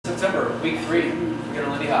September, week 3, we're going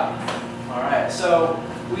to Lindy Hop. Alright, so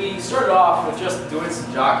we started off with just doing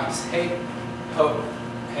some jockeys. Hey, ho,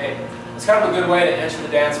 hey. It's kind of a good way to enter the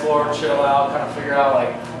dance floor, chill out, kind of figure out,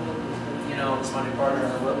 like, you know, this my new partner,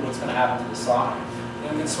 what's going to happen to the song. And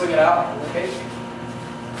then we can swing it out, okay?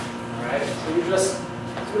 Alright, so we just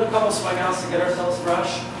doing a couple swing outs to get ourselves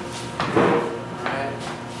fresh. Alright,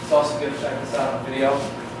 it's also good to check this out on video.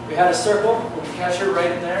 We had a circle, we can catch her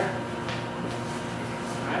right in there.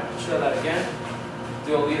 Alright, we'll show that again.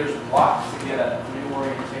 Do a leader's block to get a new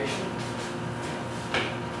orientation.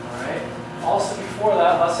 Alright, also before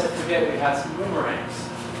that, lest I forget, we had some boomerangs.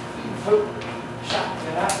 Hoop, shot,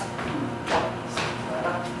 get out.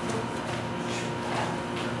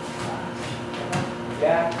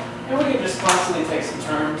 Yeah. And we can just constantly take some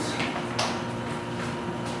turns.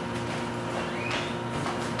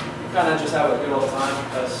 We kind of just have a good old time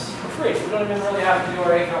because we're free. We don't even really have to do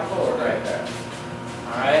our 8-count forward right there.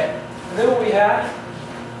 Alright? And then what we had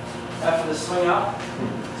after the swing out,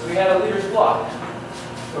 so we had a leader's block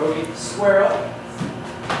where we square up,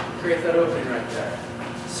 create that opening right there.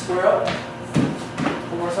 Square up.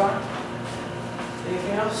 One more time.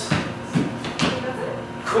 Anything else?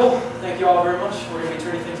 Cool. Thank you all very much. We're going to be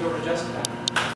turning things over to Jessica.